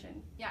of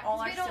convention. Yeah,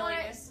 all our we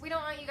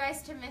don't want you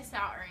guys to miss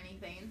out or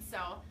anything. So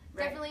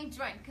definitely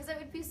join because it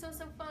would be so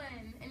fun,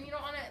 and you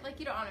don't want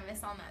to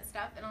miss on that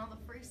stuff and all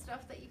the free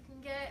stuff that you can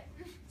get.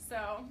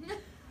 So.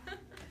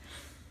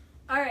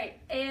 All right,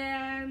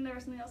 and there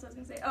was something else I was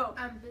gonna say. Oh,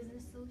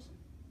 business solution.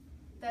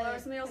 There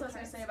was something else I was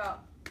gonna say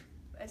about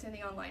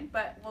attending online,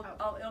 but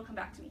it'll come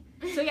back to me.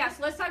 So so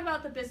let's talk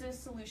about the business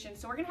solution.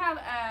 So we're gonna have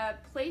a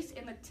place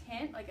in the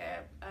tent, like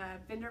a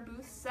vendor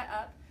booth set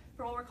up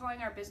for what we're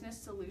calling our business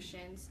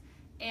solutions.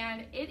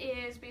 And it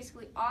is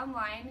basically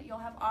online. You'll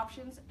have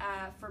options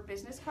for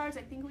business cards.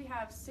 I think we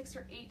have 6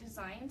 or 8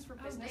 designs for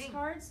business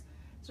cards.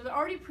 So they're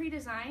already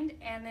pre-designed,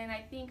 and then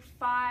I think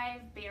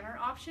 5 banner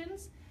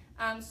options.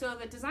 So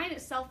the design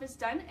itself is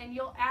done, and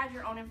you'll add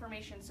your own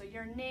information. So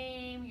your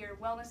name, your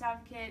wellness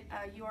advocate,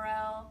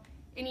 URL,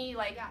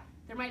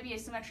 there might be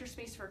some extra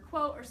space for a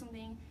quote or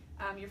something,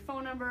 your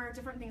phone number,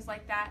 different things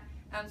like that.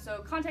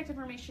 So contact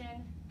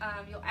information,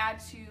 you'll add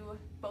to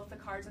both the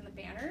cards and the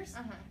banners,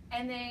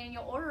 and then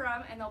you'll order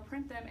them, and they'll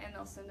print them, and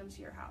they'll send them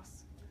to your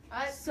house.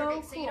 So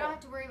perfect. So you don't have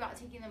to worry about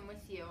taking them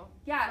with you.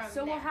 Yeah,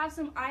 so we'll have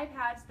some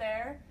iPads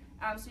there,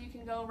 so you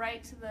can go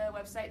right to the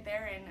website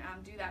there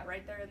and do that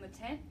right there in the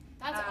tent.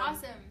 That's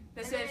awesome.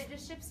 And then it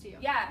just ships to you.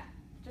 Yeah,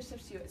 just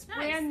ships to you. It's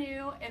brand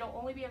new. It'll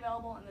only be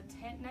available in the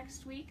tent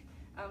next week.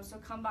 So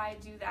come by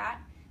and do that.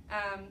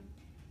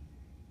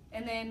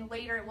 And then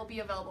later it will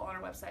be available on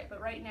our website. But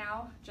right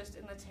now, just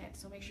in the tent.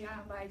 So make sure you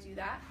come by and do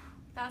that.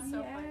 That's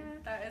so fun.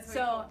 That is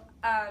really cool.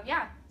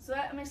 So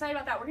I'm excited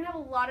about that. We're going to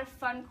have a lot of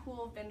fun,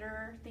 cool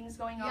vendor things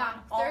going on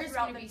all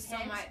throughout the tent. So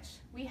much.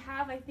 We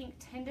have, I think,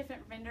 10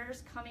 different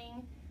vendors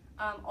coming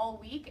all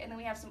week. And then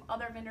we have some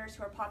other vendors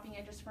who are popping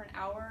in just for an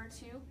hour or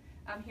two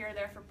here or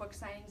there for book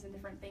signings and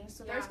different things.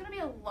 So there's going to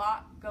be a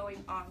lot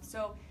going on.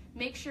 So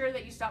make sure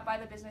that you stop by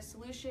the Business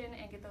Solution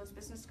and get those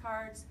business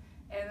cards,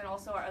 and then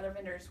also our other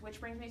vendors, which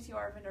brings me to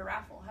our vendor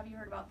raffle. Have you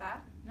heard about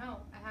that? No,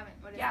 I haven't.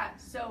 What is that?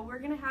 So we're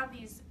going to have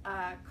these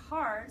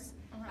cards,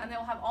 and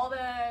they'll have all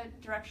the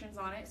directions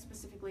on it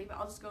specifically, but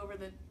I'll just go over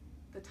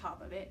the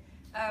top of it.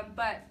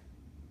 But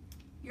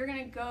you're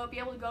going to be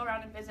able to go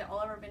around and visit all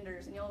of our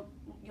vendors, and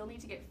you'll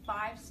need to get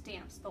 5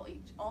 stamps.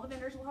 All the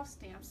vendors will have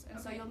stamps, and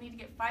so you'll need to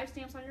get 5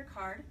 stamps on your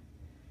card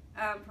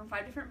from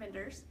 5 different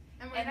vendors.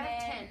 And we're going to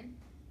have 10.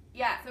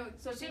 Yeah,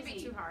 so it shouldn't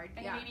be too hard.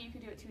 And maybe you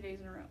could do it 2 days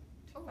in a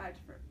row. 5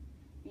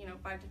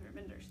 different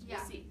vendors. Yeah.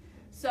 We'll see.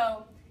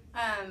 So,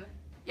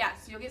 so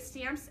you'll get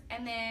stamps,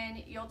 and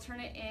then you'll turn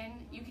it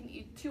in. You can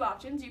 2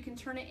 options. You can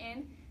turn it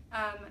in.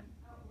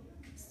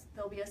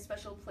 There'll be a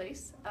special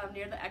place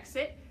near the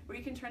exit where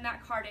you can turn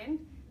that card in,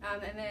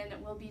 and then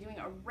we'll be doing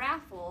a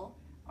raffle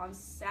on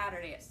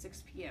Saturday at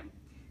 6 p.m.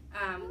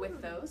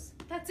 With those.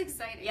 That's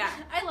exciting. Yeah.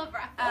 I love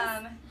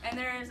raffles. And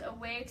there is a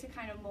way to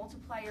kind of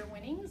multiply your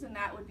winnings, and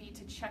that would be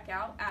to check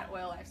out at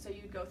Oil Life. So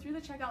you'd go through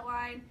the checkout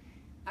line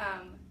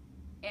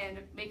and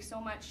make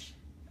so much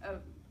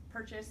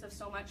purchase of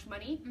so much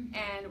money,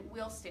 and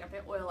we'll stamp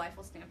it. Oil Life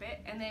will stamp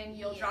it, and then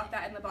you'll drop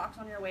that in the box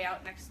on your way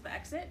out next to the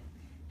exit,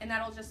 and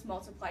that'll just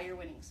multiply your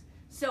winnings.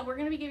 So we're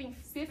going to be giving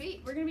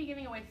 50. We're going to be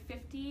giving away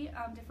 50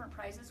 different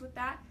prizes with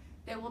that.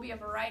 There will be a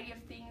variety of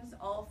things,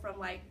 all from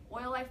like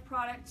Oil Life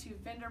product to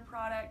vendor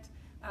product,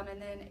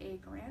 And then a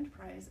grand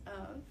prize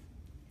of,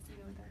 do you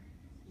know what that?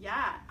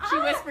 Yeah, she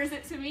whispers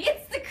it to me.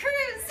 It's the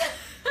cruise.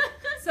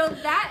 So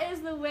that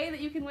is the way that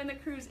you can win the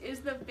cruise, is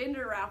the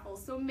vendor raffle.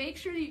 So make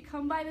sure that you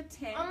come by the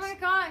tent. Oh my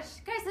gosh,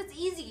 guys, that's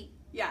easy.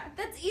 Yeah.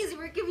 That's easy.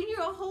 We're giving you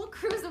a whole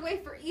cruise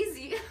away for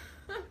easy.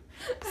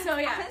 So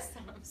yeah,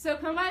 awesome. So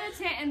come by the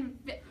tent and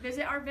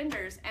visit our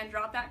vendors and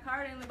drop that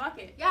card in the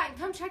bucket. Yeah, and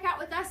come check out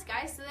with us,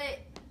 guys, so that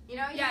you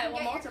can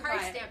get your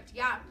card it. stamped.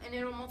 Yeah, and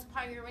it'll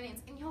multiply your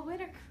winnings, and you'll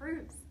win a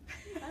cruise.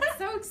 That's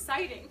so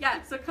exciting.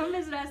 Yeah, so come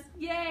visit us.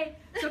 Yay!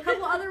 So a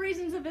couple other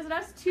reasons to visit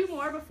us. 2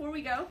 more before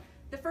we go.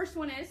 The first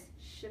one is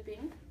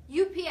shipping.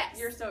 UPS.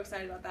 You're so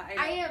excited about that.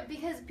 I am,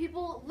 because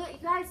people,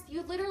 look, guys,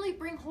 you literally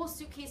bring whole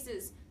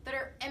suitcases that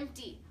are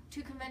empty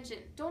to convention.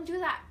 Don't do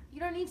that. You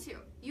don't need to.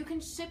 You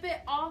can ship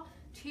it all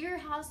to your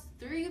house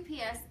through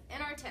UPS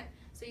in our tent.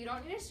 So you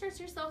don't need to stress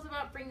yourselves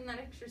about bringing that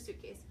extra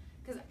suitcase.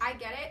 Because I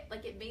get it,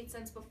 like it made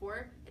sense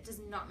before, it does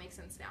not make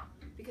sense now.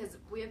 Because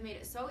we have made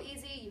it so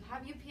easy. You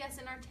have UPS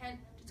in our tent,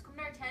 just come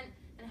to our tent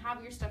and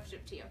have your stuff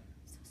shipped to you.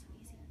 So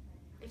easy.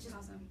 It just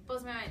awesome.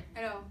 blows my mind.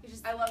 I know.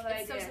 I love that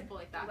idea. idea. It's so simple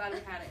like that. I'm glad we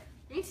had it.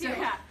 Me too. So,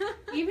 yeah.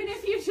 Even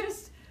if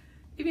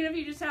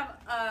you just have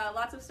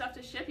lots of stuff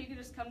to ship, you can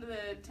just come to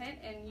the tent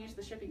and use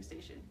the shipping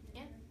station.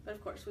 Yeah. But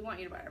of course, we want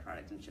you to buy our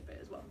product and ship it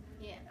as well.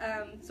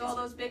 Yeah. So all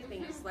those big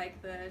things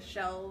like the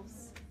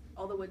shelves,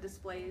 all the wood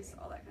displays,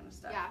 all that kind of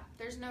stuff. Yeah,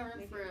 there's no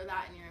room for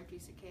that in your empty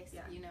suitcase.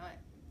 Yeah. You know it.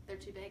 They're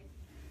too big.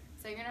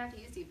 So you're going to have to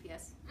use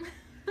UPS.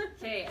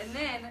 Okay, and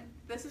then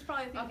this is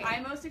probably the thing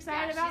I'm most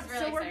excited Yeah, about. she's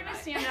really So we're excited going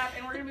to stand up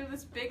and we're going to move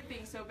this big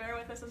thing. So bear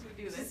with us as we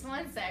do this. Just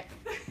one sec.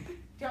 Do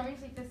you want me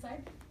to take this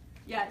side?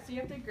 Yeah, so you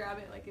have to grab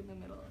it like in the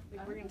middle.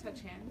 Like we're going to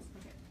touch hands.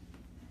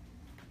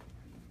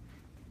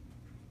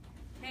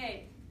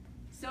 Okay,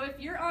 so if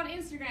you're on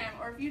Instagram,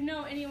 or if you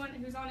know anyone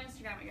who's on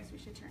Instagram, I guess we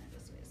should turn it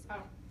this way. So.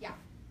 Oh, yeah.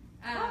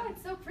 Oh,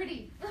 it's so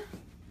pretty.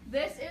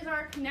 This is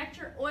our Connect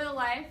Your Oil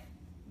Life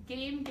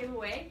game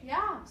giveaway.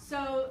 Yeah.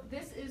 So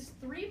this is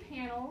 3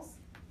 panels.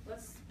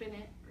 Let's spin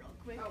it real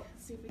quick. Oh.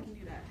 Let's see if we can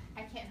do that.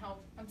 I can't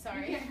help. I'm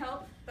sorry. You can't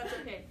help? That's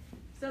okay.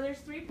 So there's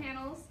 3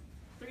 panels,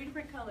 3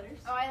 different colors.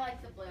 Oh, I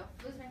like the blue.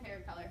 Blue's my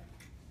favorite color.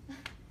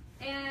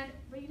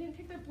 But you didn't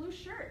pick the blue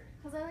shirt.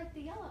 Because I like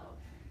the yellow.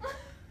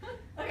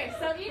 Okay,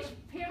 so each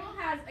panel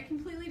has a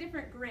completely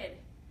different grid.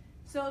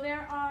 So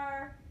there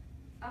are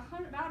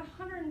about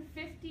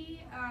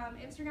 150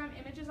 Instagram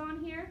images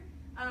on here.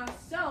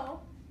 So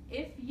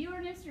if you're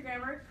an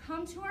Instagrammer,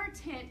 come to our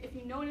tent. If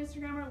you know an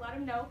Instagrammer, let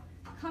them know.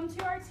 Come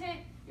to our tent.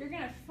 You're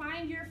going to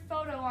find your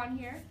photo on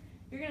here.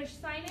 You're going to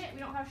sign it. We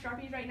don't have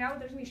Sharpies right now, but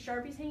there's going to be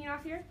Sharpies hanging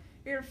off here.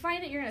 You're going to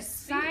find it. You're going to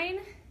sign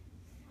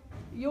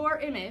your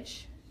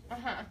image.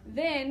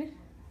 Then,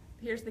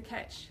 here's the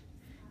catch.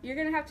 You're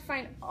going to have to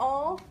find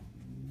all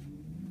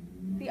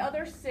the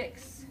other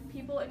 6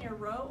 people in your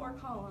row or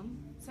column.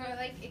 So,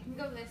 like, it can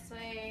go this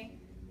way,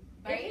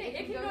 right?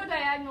 It can go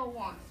diagonal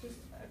once, just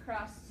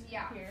across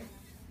here.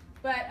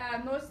 But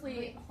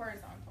mostly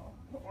horizontal.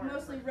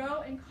 Mostly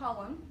row and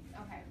column.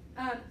 Okay.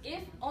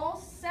 If all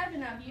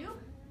 7 of you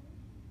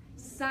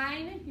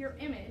sign your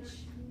image,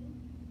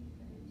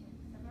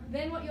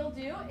 then what you'll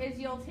do is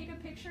you'll take a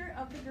picture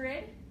of the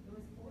grid.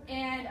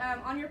 And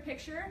on your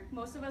picture,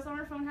 most of us on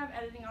our phone have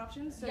editing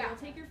options. So you'll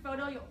take your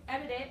photo, you'll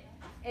edit it,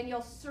 and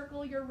you'll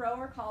circle your row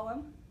or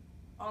column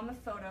on the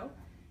photo.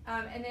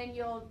 And then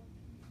you'll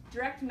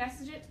direct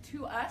message it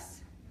to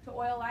us, to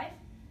Oil Life,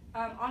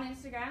 on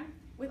Instagram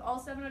with all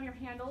 7 of your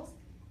handles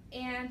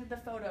and the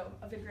photo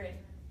of the grid.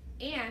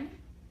 And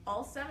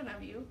all 7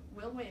 of you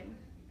will win.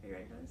 Are you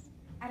ready for this?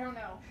 I don't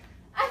know.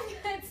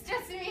 It's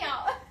stressing me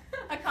out.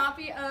 A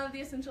copy of the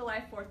Essential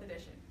Life 4th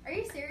edition. Are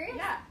you serious?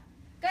 Yeah.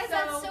 Guys,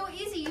 that's so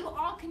easy. You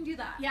all can do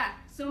that. Yeah.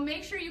 So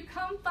make sure you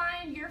come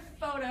find your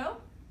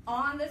photo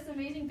on this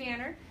amazing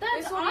banner.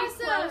 That's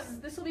awesome.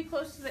 This will be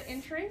close to the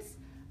entrance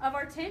of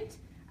our tent.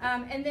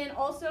 And then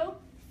also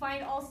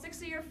find all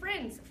 6 of your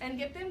friends and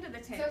get them to the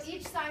tent. So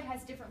each side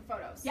has different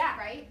photos, yeah.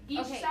 right?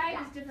 Each side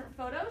has different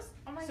photos.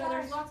 Oh my so gosh.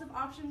 there's lots of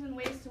options and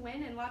ways to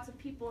win and lots of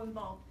people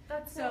involved.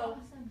 That's so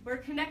awesome. We're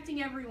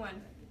connecting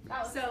everyone.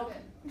 That was so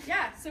good.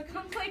 Yeah, so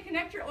come play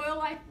Connect Your Oil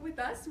Life with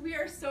us. We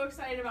are so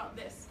excited about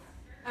this.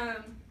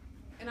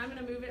 And I'm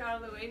going to move it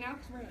out of the way now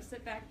because we're going to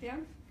sit back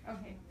down.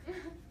 Okay.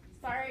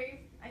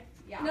 Sorry.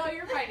 No,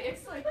 you're fine.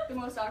 It's like the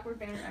most awkward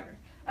banner ever.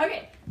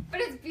 Okay.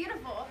 But it's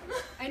beautiful.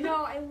 I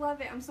know. I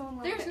love it. I'm so in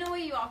love with it. There's no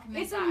way you all can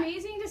make It's that.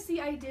 amazing to see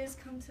ideas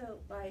come to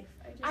life.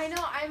 I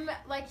know. I'm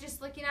like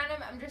just looking at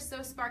them. I'm just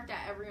so sparked at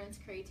everyone's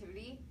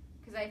creativity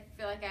because I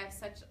feel like I have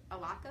such a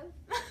lack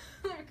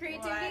of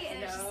creativity.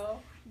 And it's just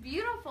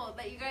beautiful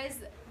that you guys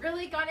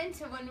really got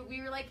into when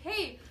we were like,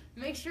 hey,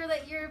 make sure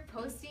that you're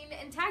posting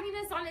and tagging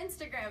us on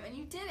Instagram, and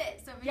you did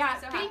it. So it makes me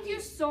so happy. Thank you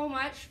so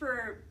much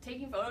for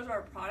taking photos of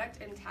our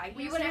product and tagging us.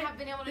 We wouldn't have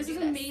been able to do this. This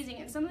is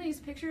amazing, and some of these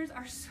pictures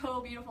are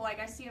so beautiful. Like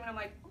I see them, and I'm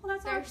like, oh,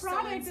 that's our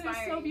product. So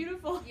it's so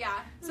beautiful. Yeah.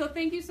 So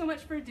thank you so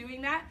much for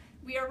doing that.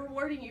 We are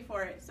rewarding you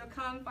for it. So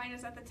come find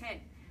us at the tent.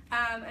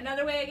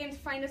 Another way again to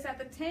find us at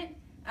the tent.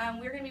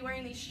 We're going to be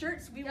wearing these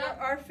shirts. We wore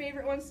our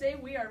favorite ones today.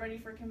 We are ready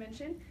for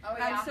convention. Oh,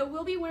 yeah. So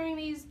we'll be wearing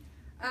these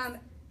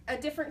a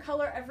different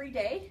color every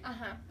day.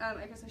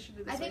 I guess I should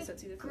do this way so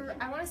it's either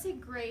I want to say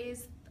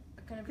gray's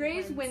going to be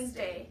Gray's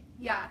Wednesday.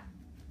 Yeah.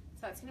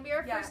 So that's going to be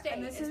our first day.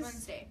 And this is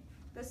Wednesday.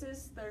 This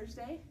is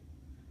Thursday.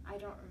 I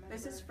don't remember.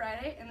 This is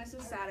Friday, and this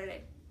is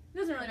Saturday. It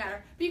doesn't really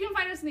matter. But you can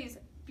find us in these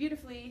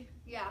beautifully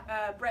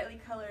brightly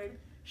colored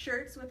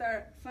shirts with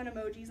our fun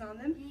emojis on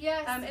them.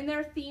 Yes. And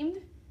they're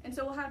themed, and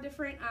so we'll have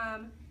different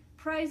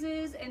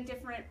prizes and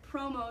different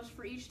promos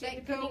for each day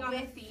depending on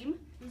the theme.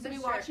 So be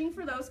watching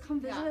for those. Come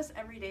visit us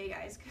every day,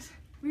 guys, because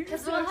we're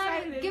just so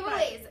excited. Have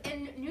giveaways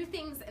and new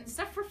things and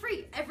stuff for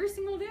free every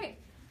single day.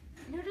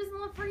 And who doesn't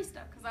love free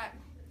stuff? Because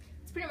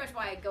it's pretty much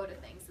why I go to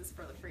things, is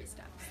for the free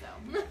stuff.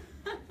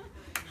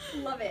 So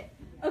love it.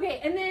 Okay,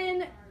 and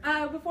then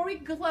before we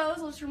close,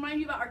 I'll just remind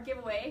you about our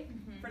giveaway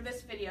for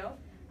this video.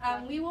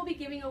 We will be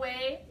giving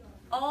away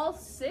all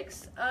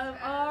 6 of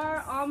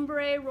our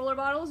ombre roller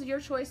bottles, your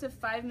choice of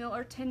 5 mil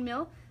or 10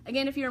 mil.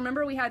 Again, if you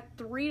remember, we had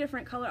 3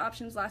 different color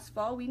options last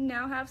fall. We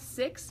now have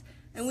 6,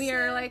 and we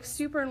are like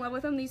super in love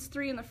with them. These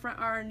 3 in the front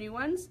are our new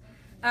ones.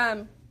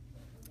 And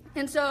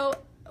so,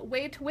 a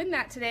way to win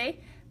that today,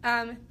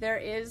 there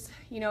is,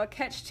 a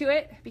catch to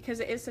it because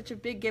it is such a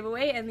big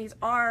giveaway, and these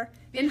are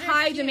in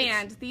high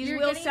demand. These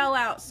will sell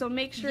out, so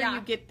make sure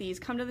you get these.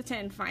 Come to the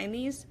tent and find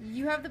these.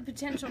 You have the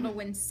potential to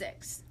win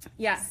 6.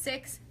 Yeah.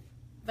 6,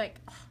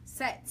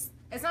 sets.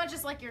 It's not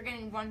just like you're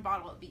getting 1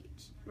 bottle of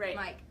each. Right.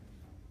 Like,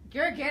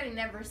 you're getting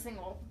every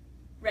single,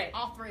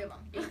 all 3 of them.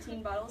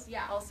 18 bottles?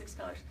 Yeah. All 6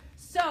 colors.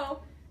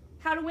 So,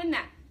 how to win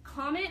that?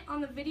 Comment on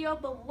the video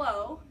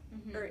below,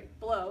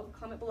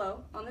 comment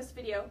below on this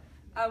video,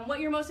 what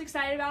you're most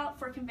excited about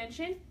for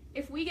convention.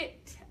 If we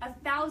get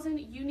 1,000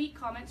 unique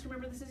comments,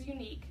 remember this is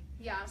unique.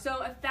 Yeah.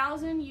 So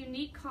 1,000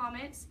 unique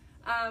comments,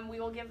 we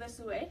will give this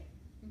away.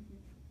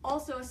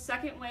 Also, a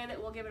second way that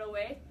we'll give it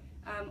away.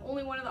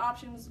 Only one of the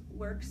options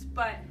works,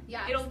 but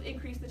it'll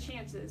increase the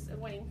chances of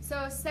winning.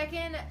 So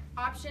second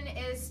option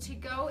is to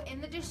go in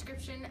the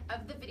description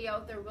of the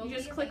video. There will be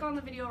just click on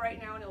the video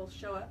right now and it'll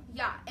show up.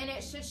 Yeah, and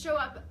it should show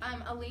up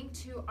a link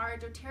to our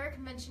doTERRA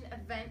convention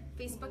event,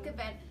 Facebook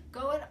event.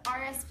 Go and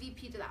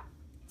RSVP to that.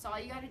 That's all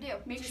you got to do.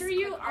 Make sure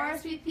you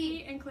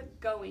RSVP and click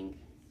going.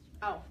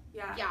 Oh,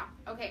 yeah.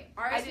 Okay,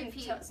 RSVP. I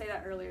didn't say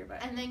that earlier,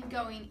 but. And then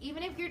going,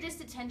 even if you're just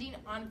attending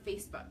on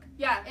Facebook.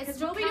 Yeah,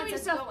 because we'll be doing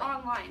stuff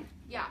online.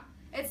 Yeah,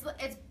 it's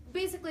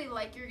basically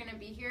like you're gonna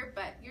be here,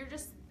 but you're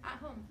just at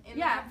home.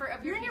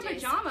 You're in your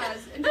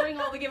pajamas enjoying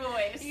all the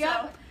giveaways.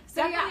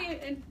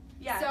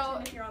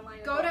 So if you're online.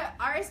 Go to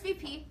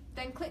RSVP,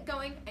 then click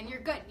going, and you're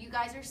good. You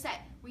guys are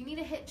set. We need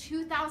to hit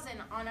 2,000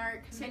 on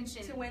our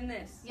convention to win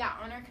this. Yeah,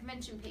 on our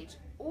convention page,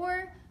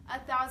 or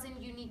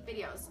 1,000 unique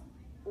videos.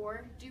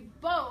 Or do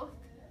both,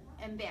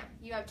 and bam,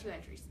 you have 2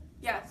 entries.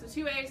 Yeah, so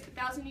 2 ways,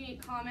 1,000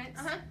 unique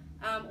comments,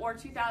 or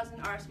 2,000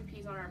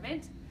 RSVPs on our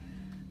event.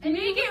 And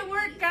make it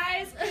work,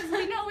 guys, because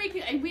we know we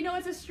can. And we know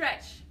it's a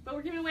stretch, but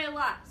we're giving away a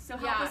lot. So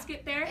help us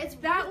get there.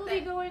 That will be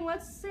going.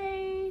 Let's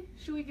say,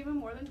 should we give them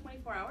more than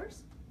 24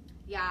 hours?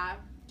 Yeah,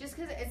 just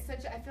because it's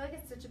such. I feel like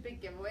it's such a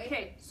big giveaway.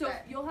 Okay, so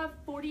you'll have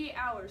 48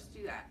 hours to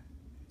do that.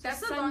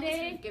 That's the longest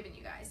we've given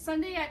you guys.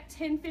 Sunday at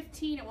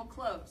 10:15 it will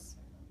close.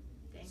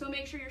 So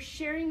make sure you're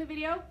sharing the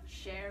video.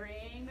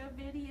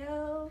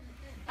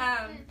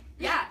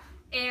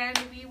 And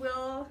we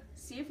will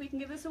see if we can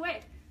give this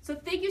away. So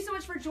thank you so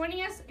much for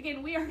joining us.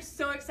 Again, we are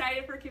so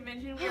excited for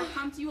convention. We are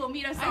pumped you will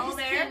meet us all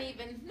there. I can't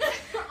even,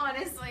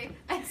 honestly.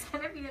 It's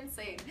going to be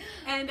insane.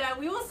 And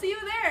we will see you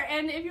there.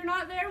 And if you're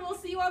not there, we'll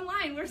see you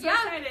online. We're so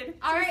excited.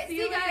 All right, see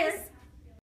you guys.